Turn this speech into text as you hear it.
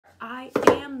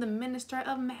am the Minister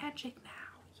of Magic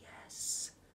now.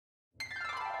 Yes.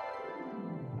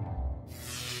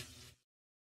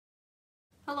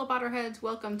 Hello Potterheads,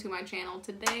 welcome to my channel.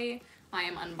 Today I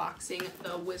am unboxing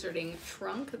the Wizarding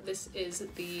Trunk. This is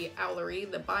the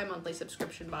Owlery, the bi-monthly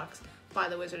subscription box by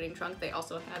the Wizarding Trunk. They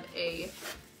also have a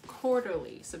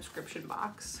quarterly subscription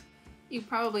box. You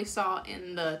probably saw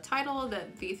in the title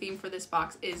that the theme for this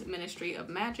box is Ministry of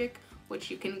Magic,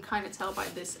 which you can kind of tell by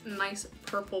this nice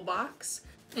purple box.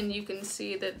 And you can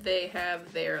see that they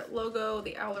have their logo,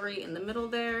 the Owlery, in the middle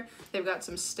there. They've got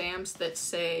some stamps that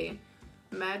say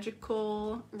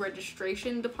Magical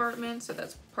Registration Department, so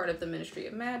that's part of the Ministry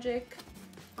of Magic.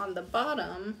 On the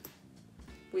bottom,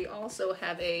 we also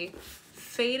have a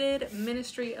faded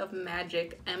Ministry of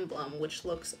Magic emblem, which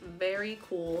looks very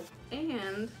cool.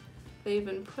 And they've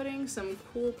been putting some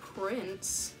cool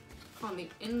prints on the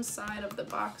inside of the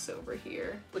box over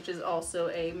here, which is also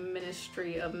a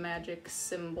Ministry of Magic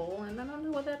symbol, and I don't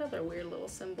know what that other weird little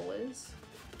symbol is.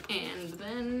 And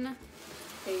then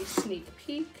a sneak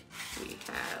peek, we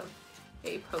have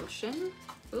a potion.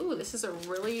 Ooh, this is a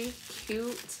really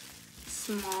cute,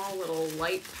 small little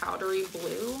light powdery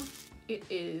blue. It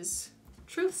is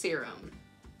Truth Serum.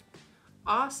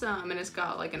 Awesome, and it's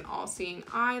got like an all-seeing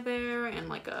eye there and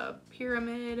like a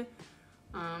pyramid.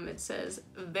 It says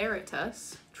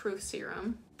Veritas Truth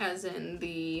Serum, as in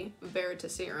the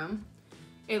Veritaserum.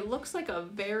 It looks like a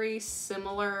very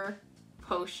similar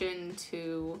potion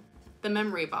to the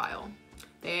Memory Vial.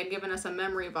 They had given us a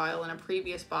Memory Vial in a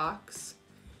previous box,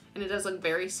 and it does look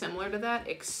very similar to that,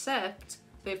 except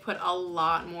they put a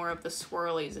lot more of the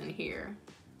swirlies in here.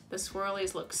 The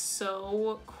swirlies look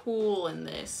so cool in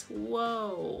this.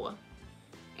 Whoa!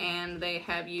 And they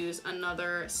have used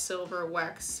another silver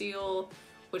wax seal,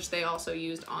 which they also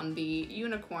used on the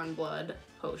Unicorn Blood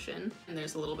potion. And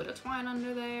there's a little bit of twine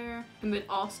under there. And it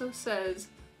also says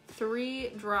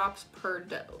 3 drops per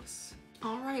dose.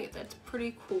 All right, that's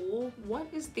pretty cool. What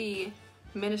is the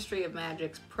Ministry of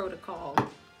Magic's protocol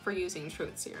for using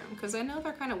Truth Serum? Because I know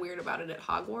they're kind of weird about it at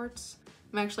Hogwarts.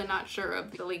 I'm actually not sure of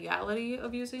the legality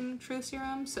of using Truth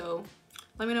Serum, so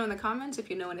let me know in the comments if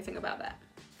you know anything about that.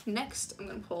 Next, I'm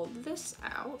gonna pull this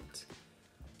out.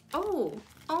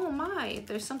 Oh my,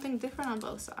 there's something different on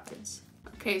both sides.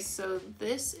 Okay, so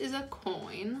this is a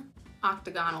coin,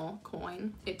 octagonal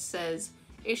coin. It says,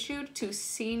 issued to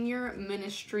senior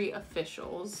ministry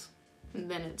officials, and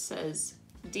then it says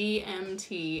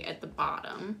DMT at the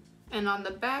bottom. And on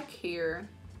the back here,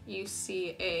 you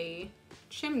see a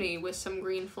chimney with some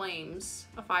green flames,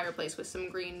 a fireplace with some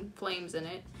green flames in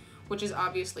it, which is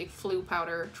obviously Floo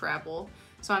powder travel.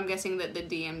 So I'm guessing that the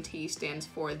DMT stands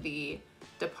for the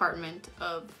Department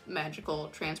of Magical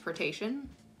Transportation.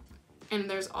 And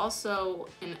there's also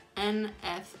an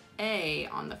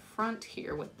NFA on the front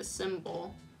here with the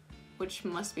symbol, which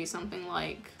must be something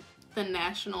like the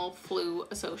National Floo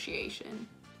Association.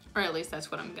 Or at least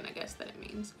that's what I'm gonna guess that it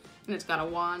means. And it's got a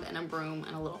wand and a broom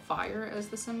and a little fire as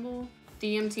the symbol.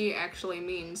 DMT actually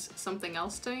means something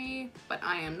else to me, but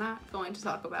I am not going to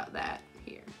talk about that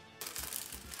here.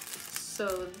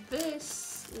 So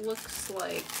this looks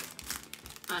like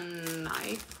a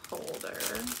knife holder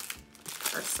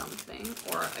or something,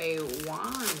 or a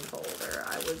wand holder,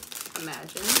 I would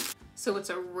imagine. So it's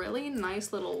a really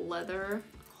nice little leather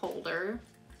holder.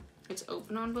 It's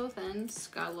open on both ends, it's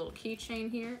got a little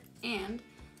keychain here, and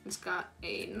it's got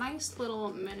a nice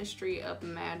little Ministry of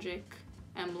Magic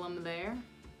emblem there.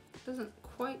 Doesn't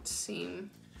quite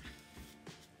seem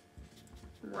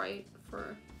right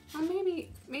for, well,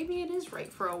 maybe it is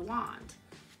right for a wand.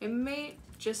 It may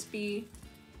just be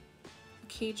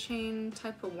keychain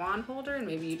type of wand holder, and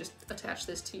maybe you just attach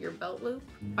this to your belt loop.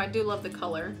 I do love the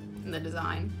color and the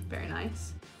design, very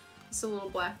nice. It's a little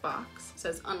black box. It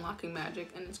says Unlocking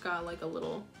Magic, and it's got like a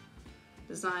little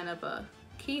design of a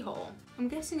keyhole. I'm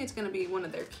guessing it's gonna be one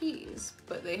of their keys,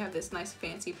 but they have this nice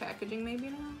fancy packaging maybe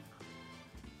now.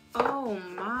 Oh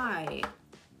my,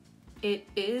 it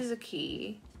is a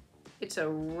key. It's a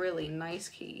really nice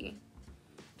key.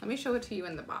 Let me show it to you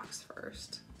in the box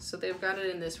first. So they've got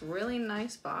it in this really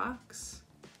nice box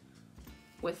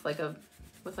with like a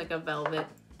velvet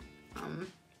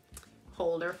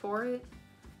holder for it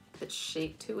that's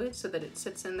shaped to it so that it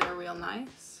sits in there real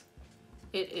nice.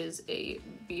 It is a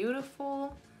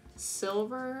beautiful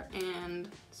silver and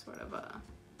sort of a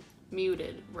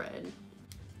muted red.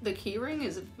 The keyring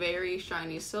is very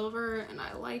shiny silver and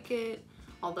I like it,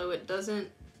 although it doesn't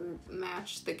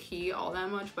match the key all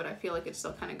that much, but I feel like it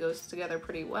still kind of goes together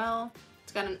pretty well.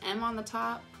 It's got an M on the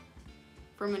top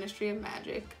for Ministry of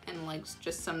Magic and like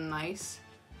just some nice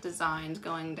designs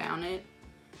going down it.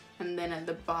 And then at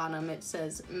the bottom it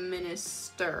says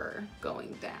Minister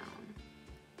going down.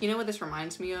 You know what this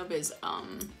reminds me of is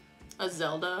a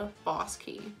Zelda boss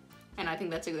key. And I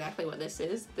think that's exactly what this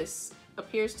is. This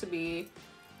appears to be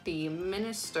the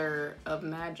Minister of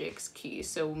Magic's key.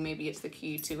 So maybe it's the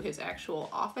key to his actual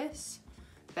office.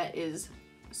 That is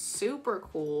super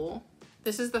cool.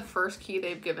 This is the first key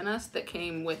they've given us that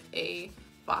came with a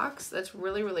box. That's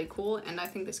really, really cool. And I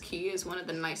think this key is one of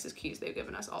the nicest keys they've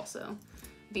given us also.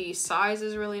 The size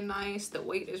is really nice. The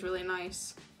weight is really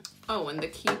nice. Oh, and the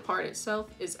key part itself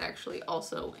is actually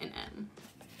also an M.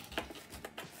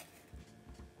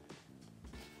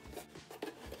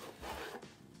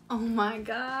 Oh my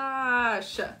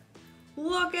gosh.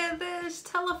 Look at this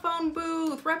telephone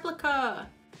booth replica.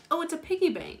 Oh, it's a piggy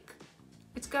bank.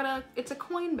 It's a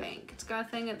coin bank. It's got a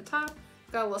thing at the top.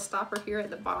 Got a little stopper here at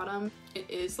the bottom. It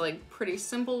is like pretty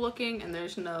simple looking and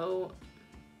there's no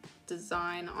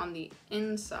design on the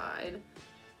inside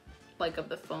like of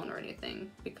the phone or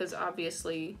anything, because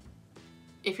obviously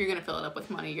if you're gonna fill it up with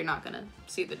money, you're not gonna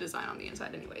see the design on the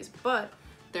inside anyways. But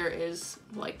there is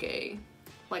like a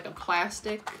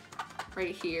plastic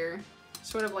right here,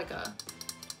 sort of like a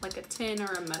tin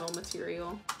or a metal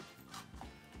material.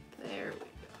 There we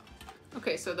go.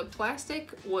 Okay, so the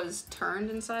plastic was turned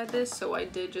inside this, so I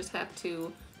did just have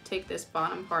to take this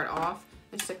bottom part off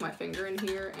and stick my finger in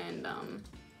here and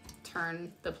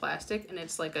turn the plastic, and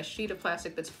it's like a sheet of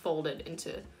plastic that's folded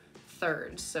into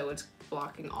thirds, so it's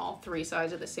blocking all three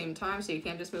sides at the same time, so you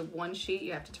can't just move one sheet,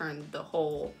 you have to turn the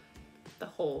whole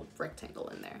rectangle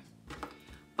in there.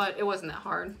 But it wasn't that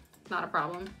hard, not a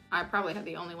problem. I probably had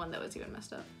the only one that was even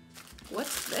messed up.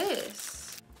 What's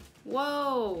this?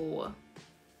 Whoa,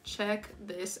 check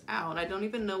this out. I don't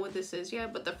even know what this is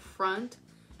yet, but the front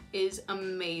is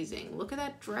amazing. Look at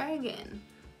that dragon.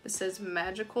 It says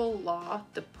Magical Law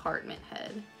Department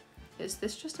Head. Is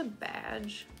this just a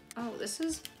badge? Oh, this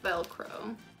is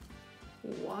Velcro.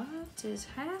 What is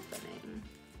happening?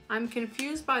 I'm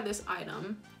confused by this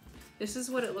item. This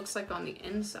is what it looks like on the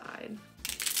inside.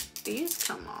 These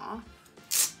come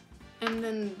off. And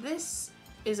then this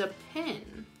is a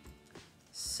pin.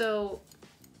 So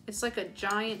it's like a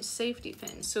giant safety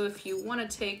pin. So if you want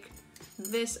to take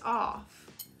this off,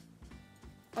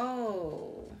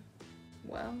 oh,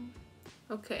 well,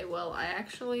 okay, well, I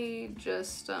actually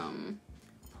just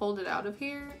pulled it out of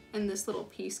here and this little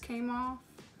piece came off,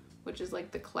 which is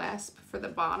like the clasp for the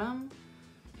bottom.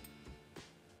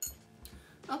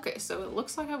 Okay, so it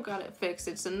looks like I've got it fixed.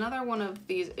 It's another one of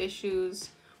these issues,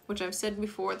 which I've said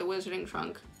before, the Wizarding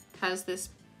Trunk has this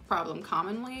problem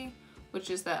commonly, which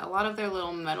is that a lot of their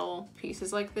little metal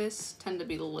pieces like this tend to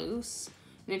be loose.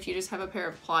 And if you just have a pair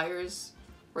of pliers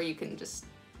where you can just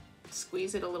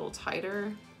squeeze it a little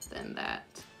tighter, then that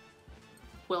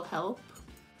will help.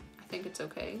 I think it's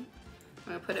okay. I'm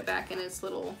gonna put it back in its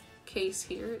little case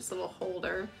here, its little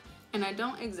holder. And I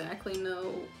don't exactly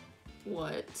know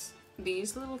what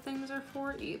these little things are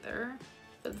for either,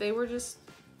 but they were just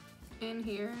in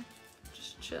here,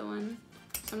 just chilling.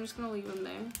 So I'm just gonna leave them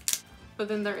there. But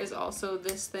then there is also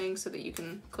this thing so that you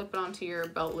can clip it onto your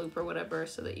belt loop or whatever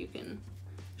so that you can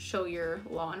show your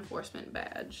law enforcement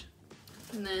badge.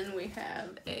 And then we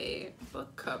have a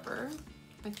book cover.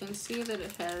 I can see that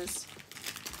it has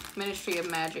Ministry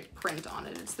of Magic print on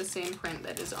it. It's the same print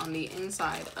that is on the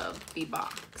inside of the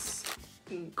box.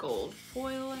 Gold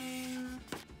foiling.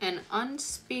 An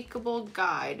unspeakable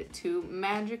guide to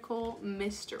magical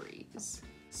mysteries.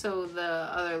 So the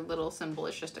other little symbol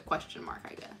is just a question mark,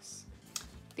 I guess.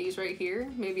 These right here,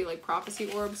 maybe like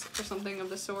prophecy orbs or something of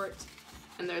the sort.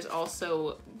 And there's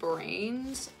also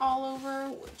brains all over,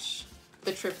 which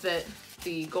the trip that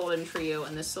the Golden Trio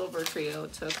and the Silver Trio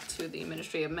took to the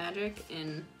Ministry of Magic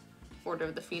in Order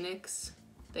of the Phoenix,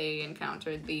 they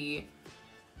encountered the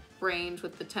brains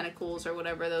with the tentacles or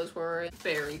whatever those were.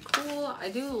 Very cool. I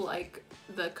do like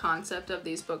the concept of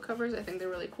these book covers. I think they're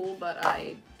really cool, but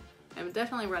I am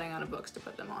definitely running out of books to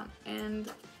put them on.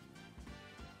 And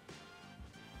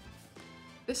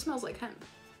this smells like hemp.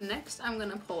 Next, I'm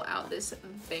gonna pull out this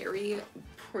very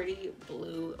pretty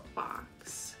blue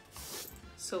box.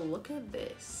 So look at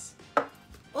this.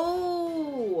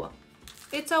 Oh,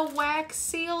 it's a wax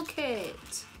seal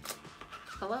kit.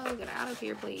 Hello, get out of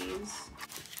here, please.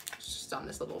 It's just on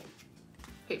this little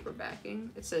paper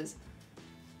backing. It says,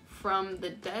 from the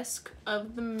desk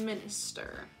of the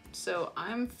minister. So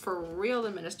I'm for real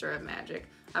the Minister of Magic.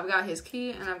 I've got his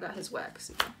key and I've got his wax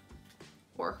seal.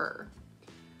 Or her.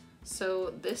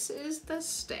 So this is the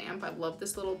stamp. I love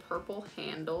this little purple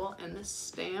handle, and the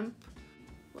stamp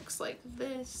looks like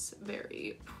this,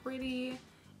 very pretty.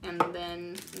 And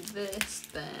then this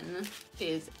then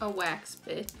is a wax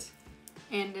bit,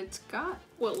 and it's got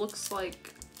what looks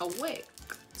like a wick.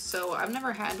 So I've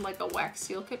never had like a wax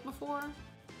seal kit before,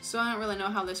 so I don't really know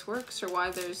how this works or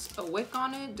why there's a wick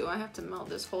on it. Do I have to melt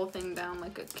this whole thing down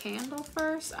like a candle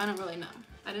first? I don't really know.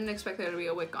 I didn't expect there to be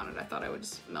a wick on it. I thought I would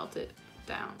just melt it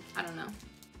down. I don't know.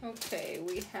 Okay,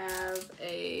 we have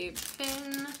a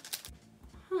pin.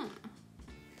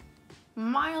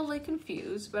 Mildly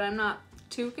confused, but I'm not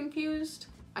too confused.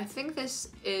 I think this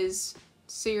is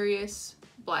Sirius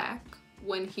Black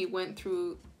when he went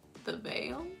through the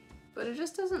veil, but it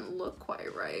just doesn't look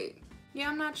quite right. Yeah,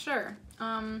 I'm not sure.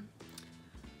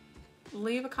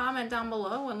 Leave a comment down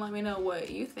below and let me know what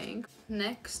you think.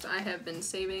 Next, I have been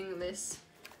saving this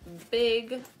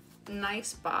big,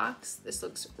 nice box. This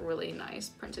looks really nice,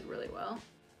 printed really well.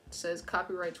 It says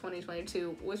copyright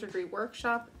 2022 Wizardry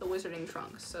Workshop, the Wizarding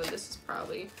Trunk. So this is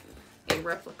probably a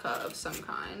replica of some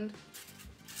kind.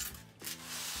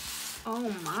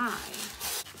 Oh my.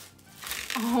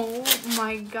 Oh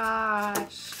my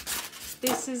gosh.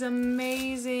 This is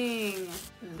amazing.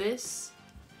 This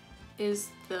is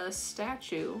the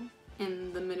statue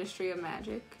in the Ministry of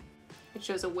Magic. It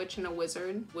shows a witch and a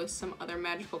wizard with some other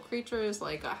magical creatures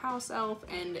like a house elf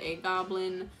and a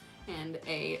goblin and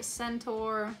a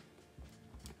centaur.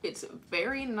 It's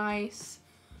very nice,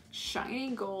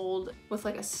 shiny gold with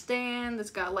like a stand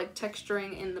that's got like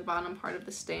texturing in the bottom part of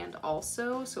the stand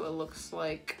also, so it looks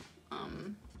like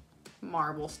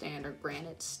marble stand or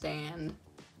granite stand.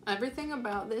 Everything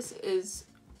about this is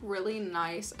really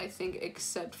nice, I think,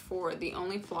 except for the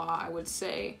only flaw I would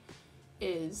say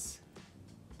is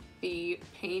the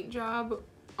paint job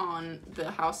on the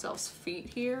house elf's feet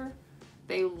here.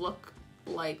 They look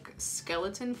like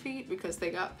skeleton feet because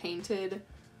they got painted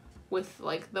with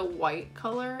like the white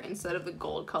color instead of the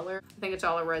gold color. I think it's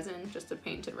all a resin, just a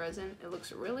painted resin. It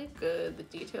looks really good. The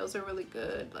details are really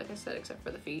good, like I said, except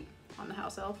for the feet on the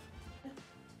house elf.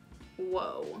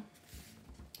 Whoa.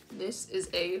 This is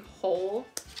a whole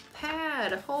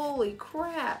pad. Holy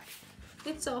crap.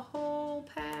 It's a whole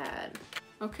pad.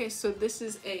 Okay, so this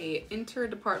is a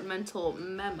interdepartmental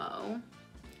memo.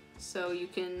 So you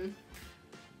can,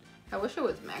 I wish it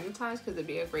was magnetized because it'd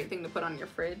be a great thing to put on your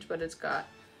fridge, but it's got,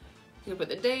 you can put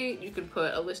the date, you can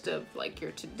put a list of like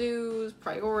your to-dos,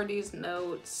 priorities,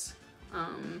 notes,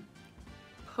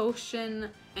 potion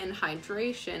and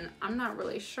hydration. I'm not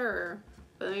really sure,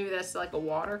 but maybe that's like a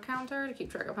water counter to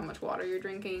keep track of how much water you're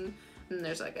drinking. And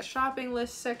there's like a shopping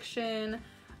list section,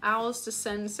 owls to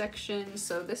send section.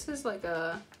 So this is like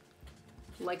a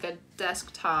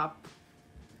desktop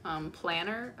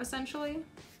planner essentially.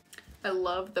 I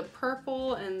love the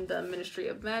purple and the Ministry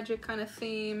of Magic kind of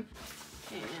theme.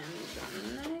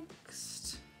 And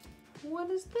next, what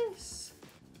is this?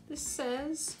 This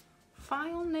says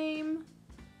file name,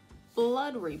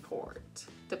 blood report,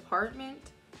 department,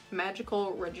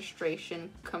 magical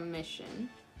registration commission,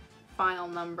 file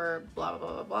number, blah,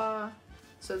 blah, blah, blah.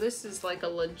 So this is like a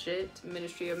legit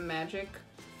Ministry of Magic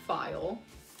file,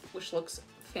 which looks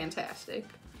fantastic.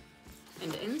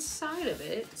 And inside of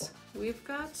it, we've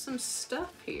got some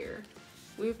stuff here.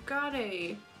 We've got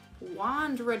a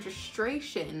wand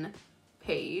registration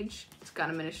page. It's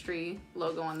got a ministry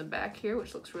logo on the back here,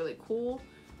 which looks really cool.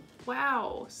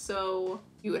 Wow, so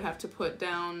you would have to put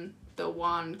down the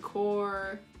wand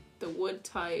core, the wood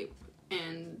type,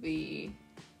 and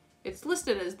it's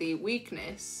listed as the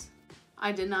weakness.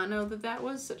 I did not know that that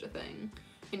was such a thing.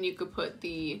 And you could put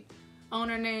the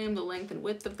owner name, the length and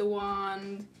width of the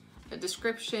wand, a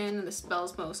description, the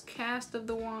spells most cast of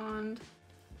the wand.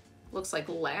 Looks like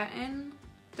Latin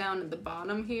down at the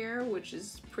bottom here, which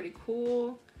is pretty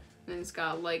cool. And it's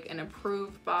got like an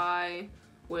approved by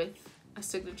with a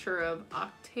signature of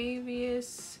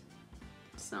Octavius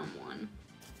someone.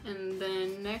 And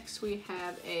then next we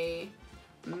have a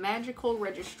Magical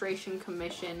Registration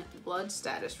Commission blood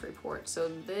status report. So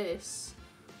this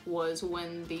was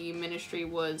when the ministry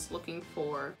was looking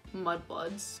for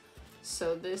mudbloods.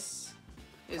 So this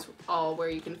is all where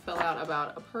you can fill out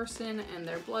about a person and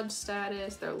their blood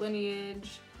status, their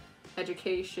lineage,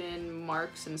 education,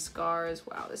 marks and scars.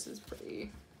 Wow, this is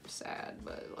pretty sad,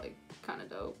 but like kind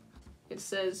of dope. It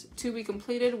says, to be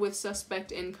completed with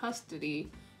suspect in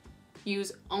custody,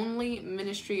 use only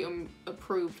ministry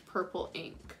approved purple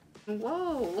ink.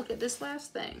 Whoa, look at this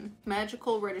last thing.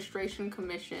 Magical Registration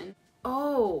Commission.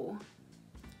 Oh,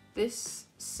 this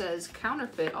says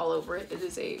counterfeit all over it. It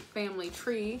is a family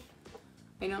tree.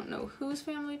 I don't know whose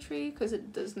family tree because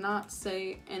it does not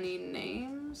say any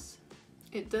names.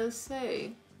 It does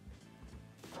say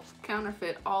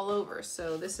counterfeit all over.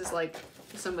 So this is like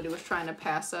if somebody was trying to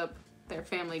pass up their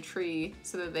family tree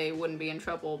so that they wouldn't be in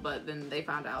trouble, but then they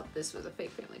found out this was a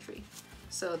fake family tree.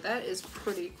 So that is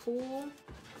pretty cool.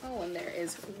 Oh, and there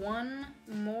is one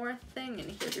more thing in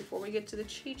here before we get to the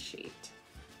cheat sheet.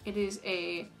 It is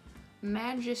a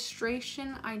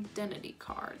magistration identity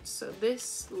card. So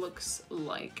this looks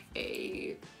like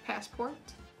a passport.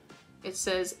 It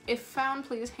says, if found,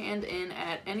 please hand in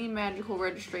at any magical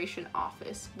registration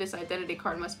office. This identity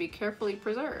card must be carefully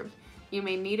preserved. You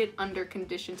may need it under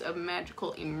conditions of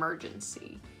magical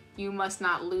emergency. You must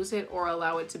not lose it or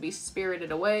allow it to be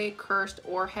spirited away, cursed,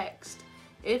 or hexed.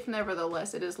 If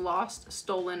nevertheless it is lost,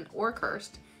 stolen, or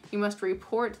cursed, you must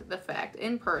report the fact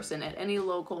in person at any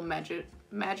local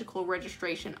magical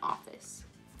registration office.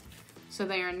 So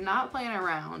they are not playing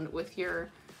around with your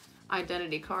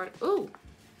identity card. Ooh!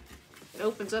 It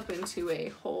opens up into a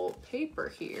whole paper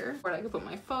here where I can put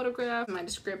my photograph, my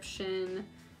description,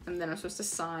 and then I'm supposed to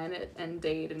sign it and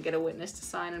date and get a witness to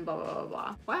sign and blah, blah, blah,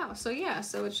 blah. Wow, so yeah,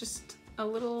 so it's just a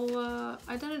little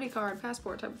identity card,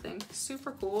 passport type of thing.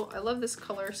 Super cool. I love this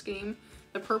color scheme.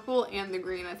 The purple and the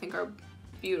green I think are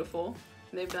beautiful.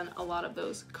 They've done a lot of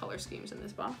those color schemes in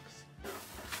this box.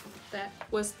 That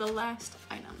was the last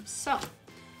item. So,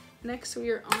 next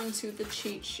we are on to the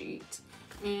cheat sheet.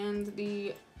 And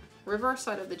the reverse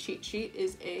side of the cheat sheet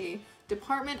is a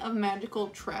Department of Magical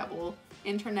Travel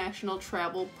International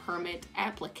Travel Permit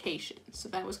application. So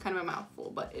that was kind of a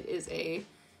mouthful, but it is a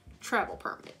travel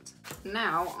permit.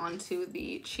 Now onto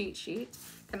the cheat sheet.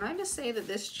 Can I just say that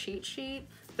this cheat sheet,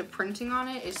 the printing on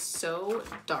it is so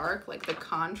dark, like the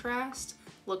contrast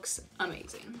looks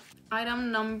amazing.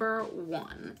 Item number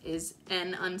 1 is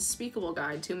An Unspeakable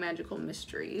Guide to Magical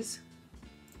Mysteries.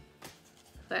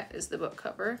 That is the book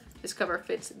cover. This cover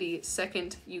fits the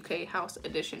second UK House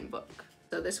Edition book.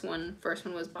 So this one, first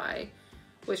one was by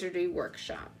Wizardry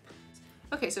Workshop.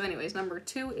 Okay, so anyways, number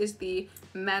 2 is the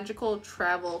Magical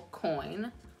Travel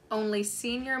Coin. Only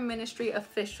senior ministry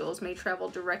officials may travel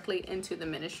directly into the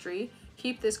ministry.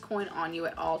 Keep this coin on you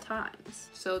at all times.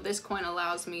 So this coin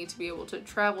allows me to be able to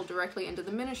travel directly into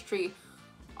the ministry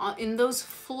in those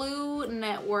flu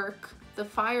network, the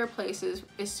fireplaces,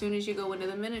 as soon as you go into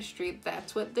the ministry.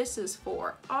 That's what this is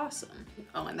for. Awesome.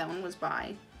 Oh, and that one was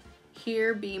by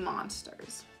Here Be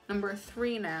Monsters. Number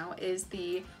 3 now is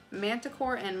the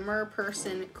Manticore and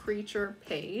Merperson creature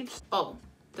page. Oh,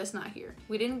 that's not here.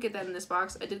 We didn't get that in this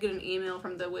box. I did get an email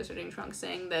from the Wizarding Trunk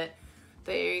saying that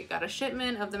they got a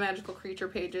shipment of the magical creature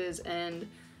pages, and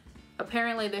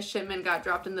apparently this shipment got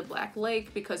dropped in the Black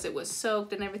Lake because it was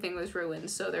soaked and everything was ruined.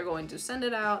 So they're going to send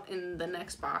it out in the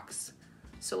next box.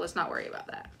 So let's not worry about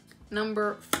that.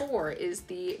 Number 4 is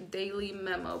the Daily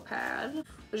Memo Pad,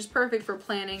 which is perfect for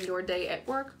planning your day at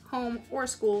work, home, or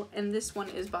school, and this one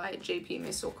is by J.P.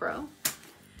 Mistletoe.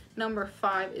 Number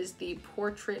 5 is the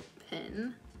Portrait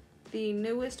Pin, the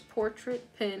newest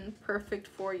portrait pin perfect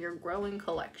for your growing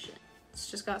collection. It's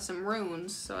just got some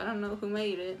runes, so I don't know who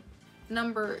made it.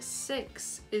 Number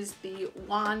 6 is the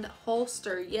Wand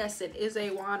Holster. Yes, it is a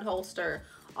wand holster.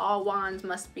 All wands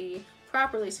must be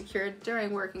properly secured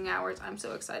during working hours. I'm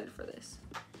so excited for this.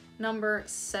 Number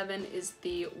 7 is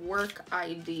the Work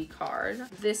ID card.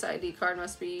 This ID card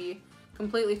must be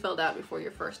completely filled out before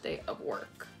your first day of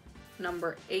work.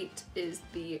 Number 8 is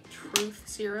the Truth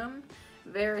Serum.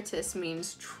 Veritas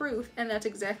means truth, and that's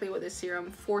exactly what this serum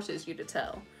forces you to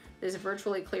tell. This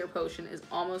virtually clear potion is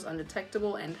almost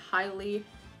undetectable and highly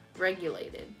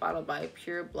regulated, bottled by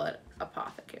Pure Blood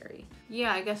Apothecary.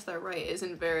 Yeah, I guess they're right.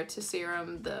 Isn't Veritas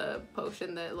Serum the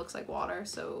potion that looks like water?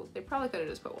 So they probably could have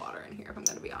just put water in here if I'm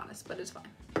gonna be honest, but it's fine.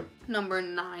 Number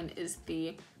 9 is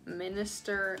the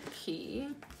Minister Key.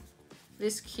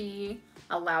 This key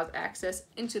allows access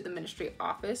into the ministry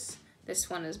office. This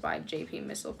one is by J.P.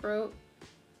 Mistletoe.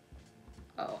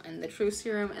 Oh, and the Truth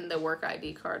Serum and the Work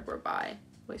ID card were by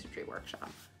Wizardry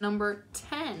Workshop. Number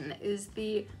 10 is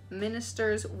the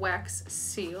Minister's Wax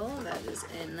Seal. That is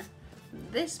in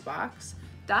this box.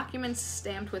 Documents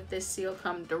stamped with this seal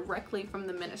come directly from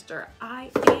the minister.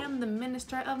 I am the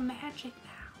Minister of Magic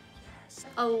now. Yes.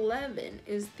 11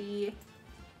 is the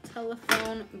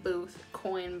Telephone Booth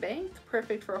Coin Bank,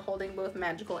 perfect for holding both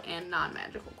magical and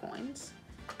non-magical coins.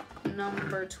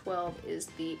 Number 12 is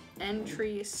the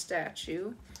Entry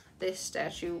Statue. This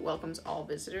statue welcomes all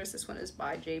visitors. This one is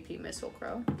by J.P.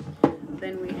 Mistletoe.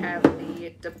 Then we have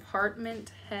the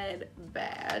Department Head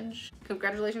Badge.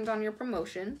 Congratulations on your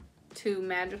promotion to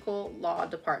Magical Law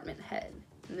Department Head.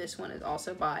 And this one is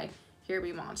also by Here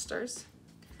Be Monsters.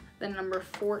 Then number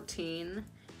 14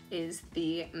 is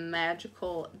the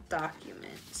Magical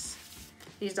Documents.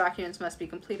 These documents must be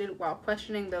completed while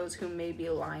questioning those who may be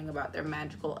lying about their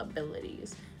magical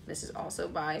abilities. This is also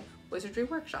by Wizardry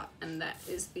Workshop, and that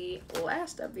is the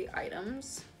last of the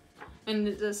items. And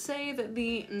it does say that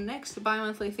the next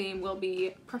bi-monthly theme will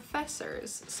be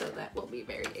professors, so that will be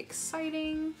very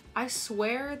exciting. I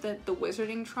swear that the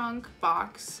Wizarding Trunk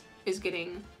box is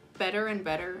getting better and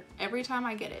better every time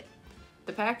I get it.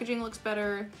 The packaging looks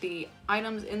better, the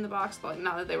items in the box, like,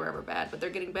 not that they were ever bad, but they're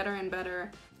getting better and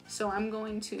better. So I'm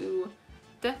going to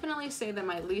definitely say that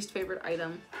my least favorite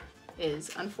item is,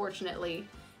 unfortunately,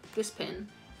 this pin,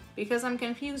 because I'm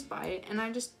confused by it and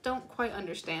I just don't quite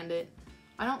understand it.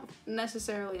 I don't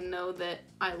necessarily know that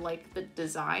I like the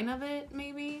design of it,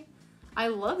 maybe. I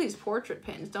love these portrait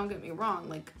pins, don't get me wrong.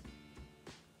 Like,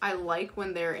 I like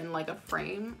when they're in like a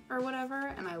frame or whatever,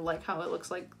 and I like how it looks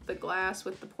like the glass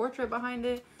with the portrait behind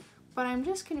it, but I'm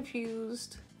just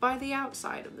confused by the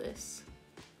outside of this.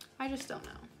 I just don't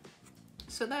know.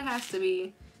 So that has to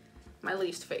be my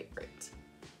least favorite.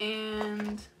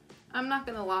 And I'm not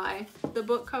gonna lie, the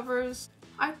book covers,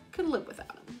 I could live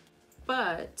without them.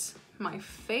 But my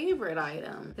favorite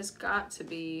item has got to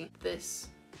be this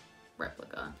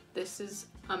replica. This is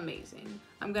amazing.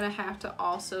 I'm gonna have to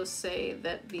also say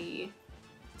that the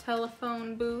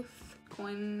telephone booth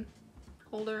coin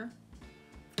holder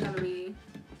gotta be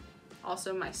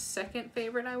also my second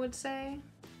favorite, I would say.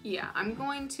 Yeah, I'm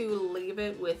going to leave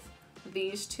it with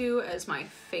these two as my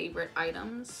favorite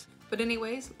items. But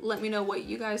anyways, let me know what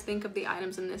you guys think of the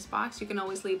items in this box. You can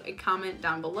always leave a comment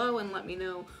down below and let me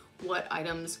know what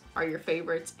items are your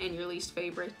favorites and your least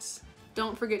favorites.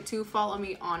 Don't forget to follow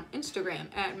me on Instagram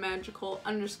at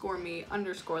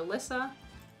magical_me_Lissa,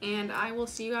 and I will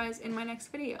see you guys in my next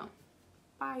video.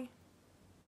 Bye.